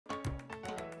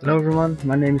Hello everyone,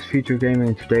 my name is Future Gamer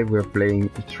and today we're playing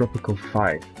Tropico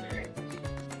 5.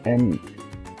 And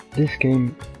this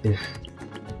game is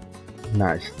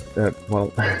nice.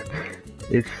 Well,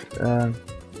 it's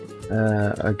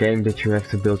a game that you have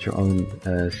to build your own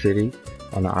city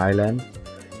on an island,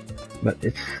 but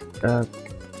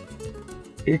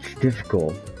it's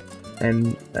difficult.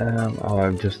 And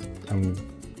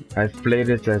I've played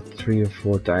it 3 or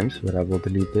 4 times, but I will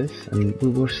delete this and we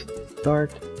will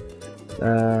start.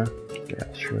 Yeah,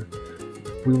 sure.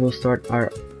 We will start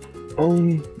our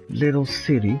own little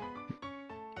city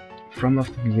from the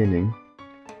beginning.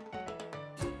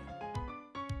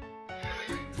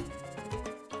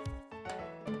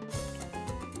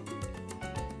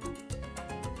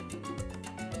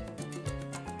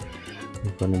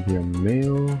 It's gonna be a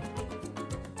male.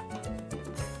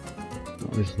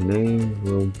 His name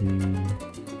will be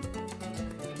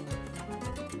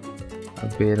a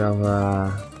bit of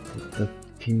a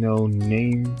Latino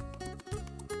name.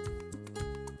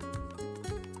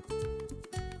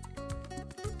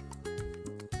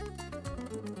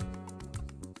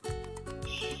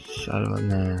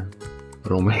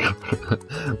 Romeo.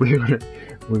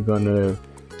 we're gonna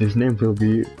his name will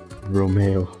be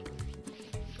Romeo,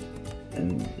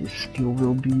 and his skill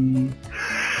will be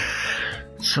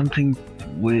something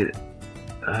with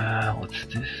what's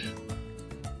this?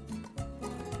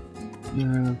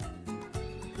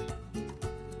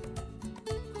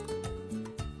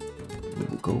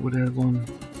 We'll go with that one.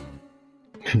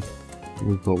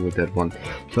 We'll go with that one.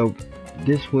 So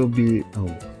this will be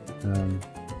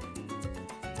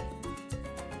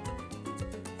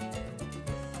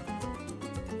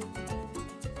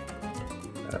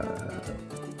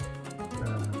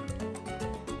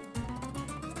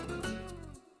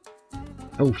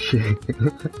oh shit.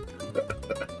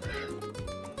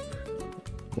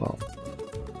 Well,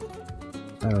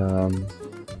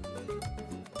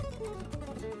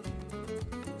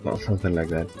 well, something like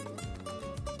that.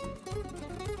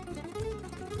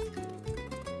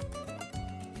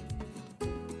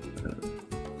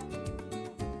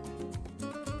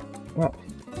 Well,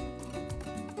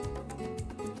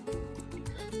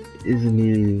 isn't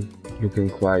he looking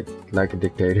quite like a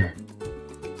dictator?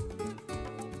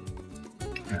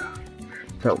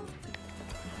 So,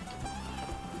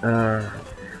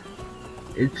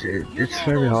 it's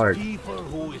very hard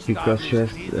because you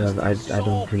have, I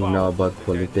don't really know about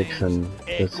politics and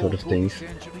that sort of things.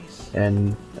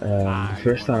 And the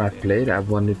first time I played, I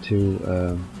wanted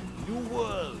to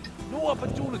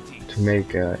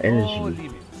make energy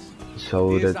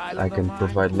so that I can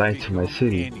provide light to my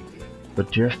city.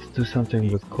 But you have to do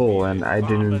something with coal, and I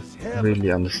didn't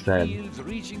really understand.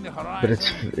 But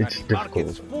it's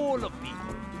difficult.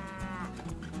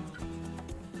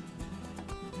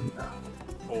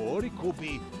 Or it could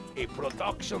be a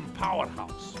production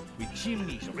powerhouse with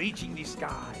chimneys reaching the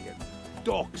sky and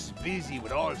docks busy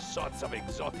with all sorts of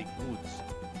exotic goods.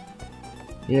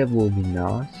 Yeah, it will be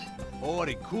nice. Or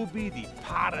it could be the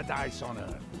paradise on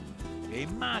earth, a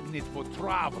magnet for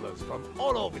travelers from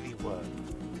all over the world,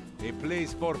 a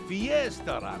place for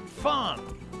fiesta and fun.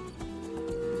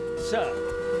 Sir,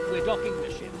 we're docking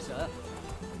the ship, sir.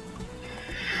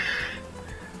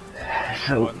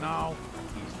 So For now,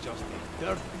 it's just a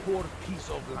dirt-poor piece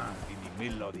of land in the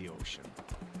middle of the ocean.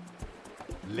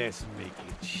 Let's make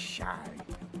it shine.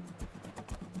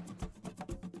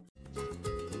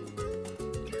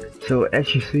 So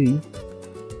as you see,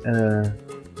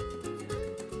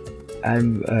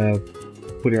 I'm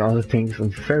putting all the things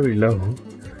on very low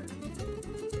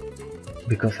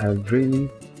because I really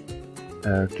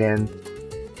can't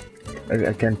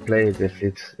play it if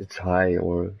it's high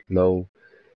or low.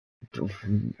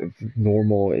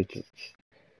 Normal,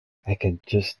 I can't.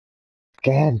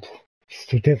 It's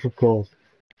too difficult.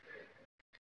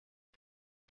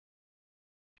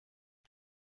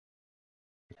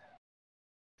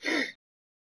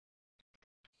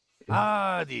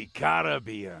 Ah, the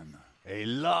Caribbean, a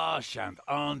lush and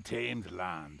untamed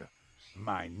land.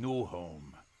 My new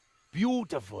home.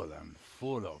 Beautiful and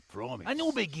full of promise. A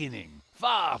new beginning,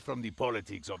 far from the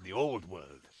politics of the old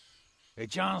world. A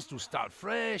chance to start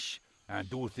fresh and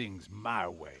do things my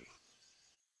way.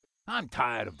 I'm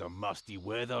tired of the musty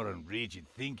weather and rigid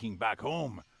thinking back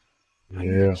home. I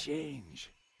need a change.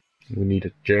 We need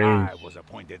a change. I was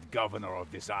appointed governor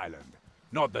of this island.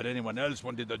 Not that anyone else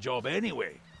wanted the job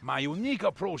anyway. My unique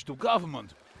approach to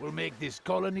government will make this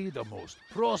colony the most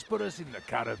prosperous in the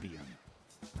Caribbean.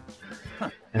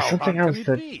 And How something hard else can it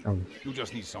that be? You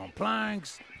just need some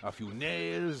planks, a few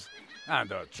nails,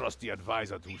 and a trusty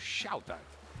advisor to shout at.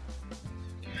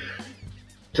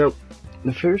 So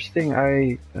the first thing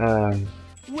I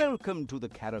Welcome to the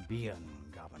Caribbean,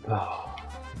 Governor. Oh.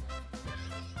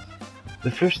 The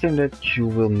first thing that you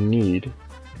will need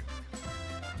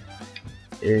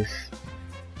is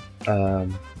to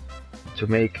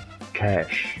make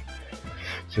cash,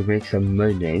 to make some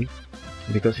money,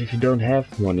 because if you don't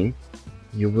have money,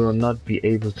 you will not be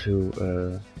able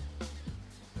to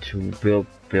build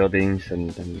buildings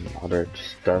and other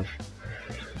stuff.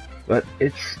 But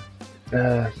it's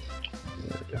let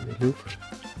me look.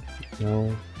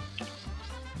 No.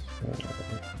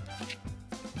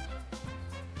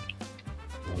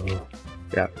 Oh,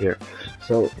 yeah, here.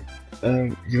 So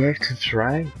you have to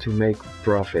try to make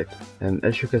profit, and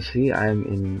as you can see, I'm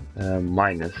in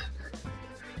minus.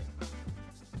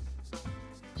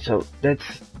 So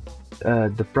that's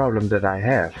the problem that I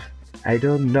have. I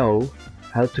don't know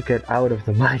how to get out of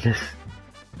the minus.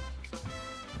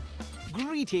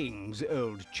 Greetings,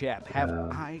 old chap. Have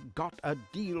I got a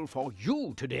deal for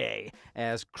you today?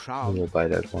 As I crowd. will buy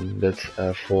that one. That's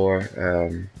for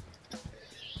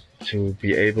to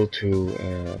be able to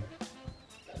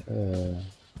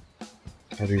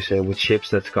how do you say, with ships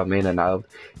that come in and out,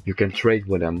 you can trade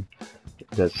with them.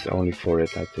 That's only for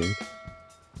it, I think.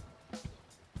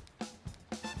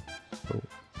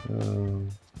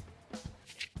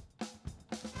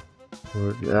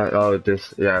 Oh,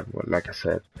 this, yeah, well, like I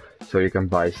said, so you can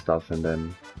buy stuff and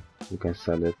then you can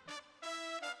sell it.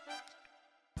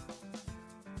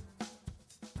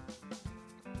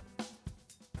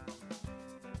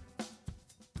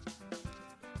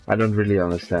 I don't really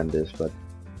understand this, but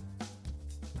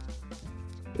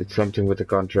it's something with the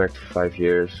contract for 5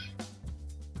 years.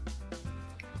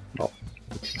 Oh,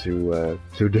 it's too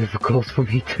difficult for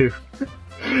me to.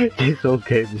 This whole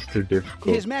game is too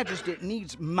difficult. His Majesty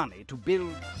needs money to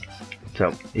build.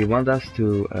 So he wants us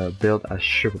to build a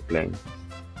sugar plantation.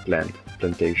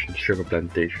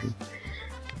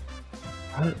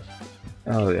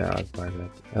 Oh yeah, I'll buy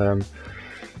that.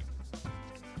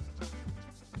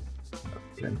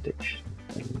 Plantation,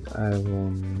 and I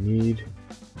will need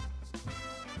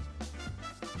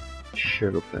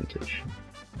sugar plantation.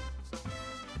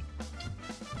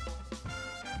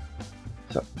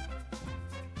 So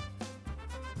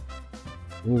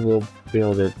we will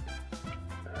build it.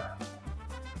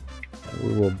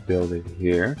 We will build it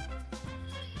here.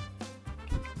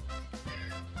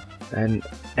 And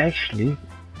actually,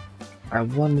 I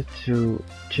wanted to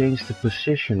change the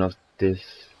position of this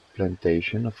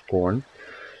plantation of corn,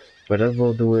 but I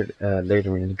will do it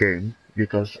later in the game,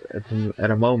 because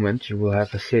at a moment you will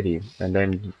have a city, and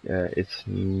then it's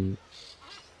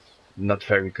not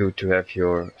very good to have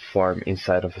your farm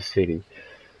inside of a city.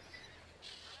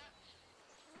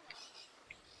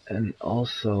 And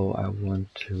also I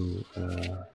want to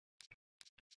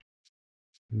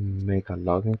make a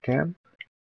logging camp,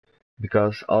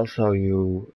 because also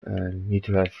you need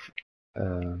to have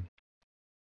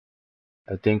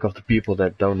think of the people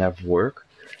that don't have work.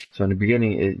 So in the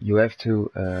beginning you have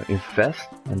to invest,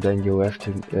 and then you have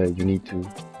to you need to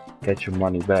get your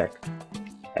money back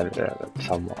at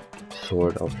some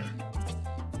sort of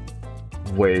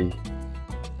way.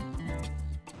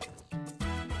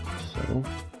 So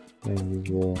then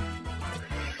you will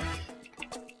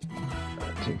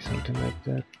think something like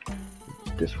that.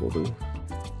 This will do.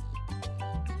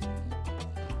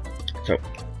 So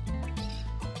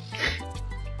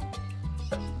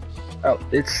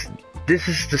this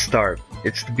is the start.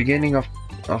 It's the beginning of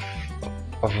a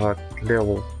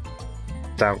little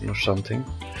town or something.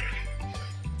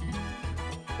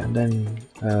 And then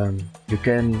you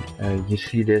can you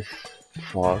see this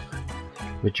fog,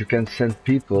 but you can send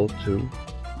people to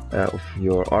of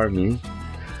your army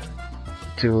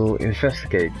to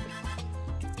investigate.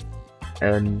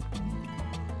 And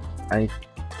I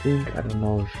think, I don't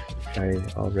know if I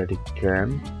already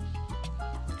can.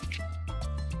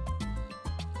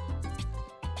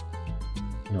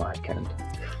 No, I can't.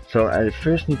 So I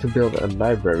first need to build a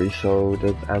library so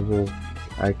that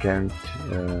I can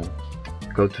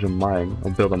go to the mine,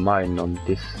 or build a mine on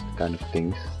this kind of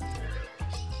things.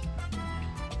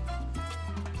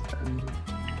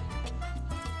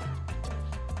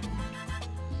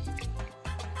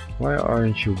 Why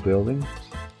aren't you building?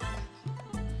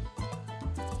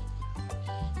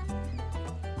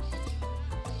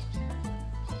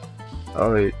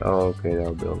 Oh, okay,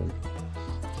 they're building.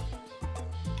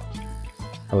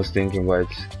 I was thinking why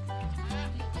it's...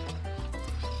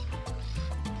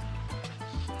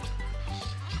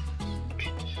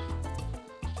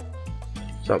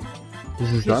 So,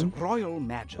 this is done? His Royal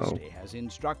Majesty has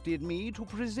instructed me to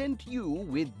present you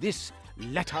with this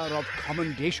letter of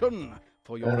commendation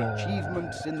for your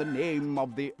achievements in the name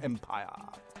of the Empire.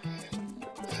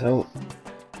 So,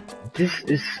 this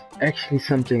is actually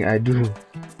something I do.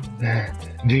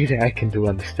 Really, I can do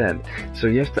understand. So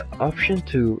you have the option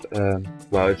to,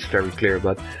 well, it's very clear,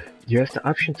 but you have the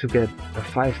option to get a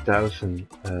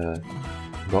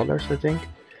 $5,000, I think,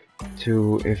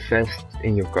 to invest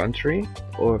in your country,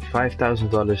 or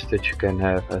 $5,000 that you can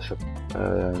have as a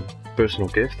personal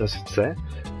gift, as it said.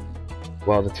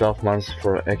 While the 12 months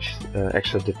for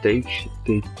extra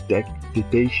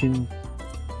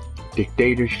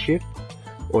dictatorship,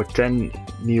 or 10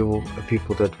 new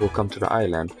people that will come to the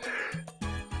island.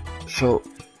 So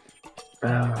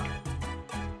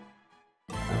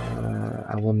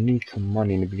I will need some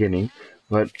money in the beginning,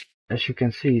 but as you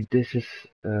can see, this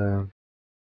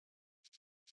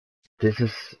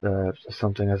is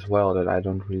something as well that I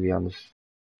don't really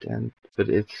understand, but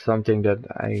it's something that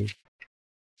I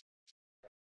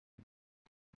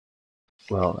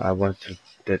want to,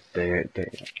 that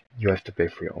you have to pay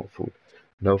for your own food,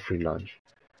 no free lunch.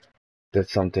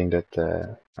 That's something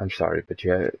that I'm sorry, but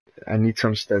I need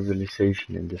some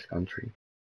stabilization in this country.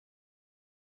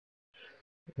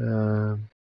 With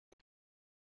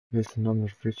the number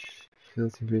of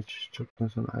filthy rich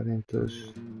structures on island,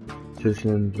 those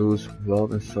citizen lose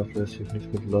wealth and suffer a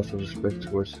significant loss of respect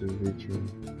towards the region.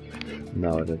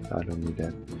 No, I don't need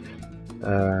that.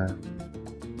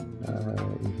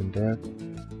 Even that.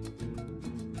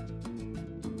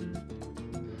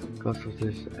 Cost of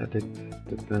this edict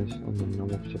depends on the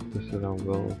number of chapters that are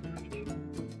well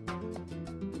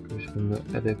because when the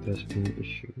edict has been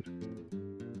issued.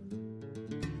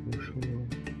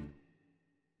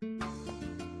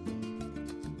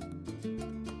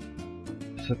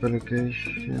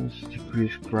 Sub-allocations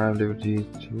decrease crime, liberty,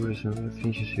 tourism,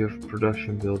 efficiency of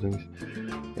production buildings,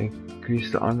 increase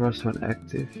the unrest when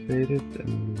activated,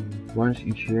 and once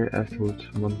each year afterwards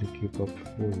monthly keep up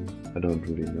full. I don't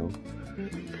really know.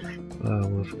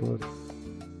 What's what?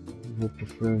 Will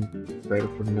prefer better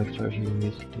for the next charging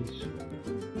initiatives.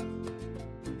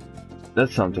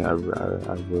 That's something I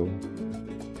will.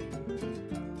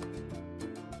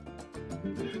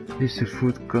 Is the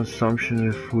food consumption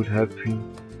and food happy?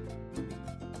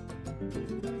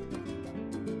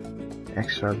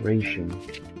 Extra ration.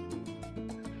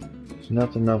 There's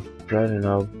not enough bread in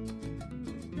our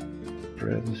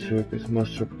bread and circus.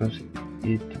 Most Tropicans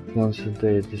eat once a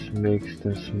day. This makes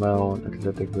them smile and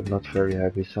athletic but not very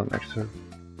happy. Some extra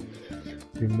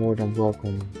be more than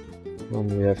welcome when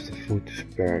we have the food to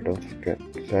spare. Don't forget,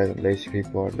 silent lazy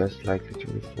people are less likely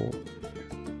to reform.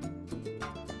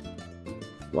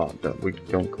 Well, we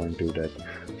don't go and do that.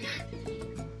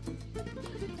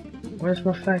 Where's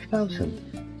my 5,000?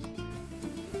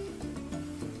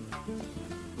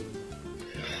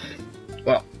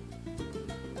 Well,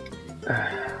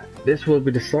 this will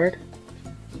be the start.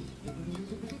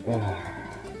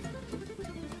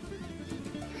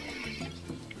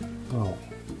 Oh,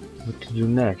 what to do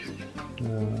next?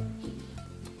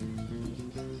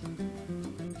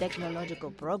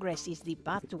 Technological progress is the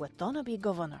path to autonomy,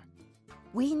 Governor.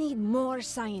 We need more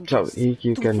scientists. So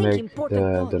you can make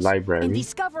the library and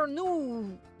discover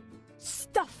new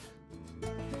stuff.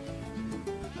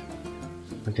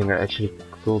 I think I actually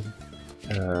could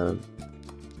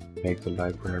make the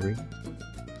library.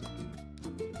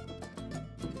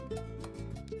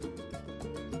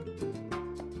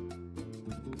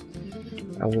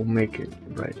 I will make it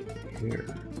right here.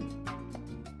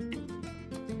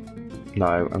 No,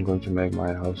 I'm going to make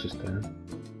my houses there.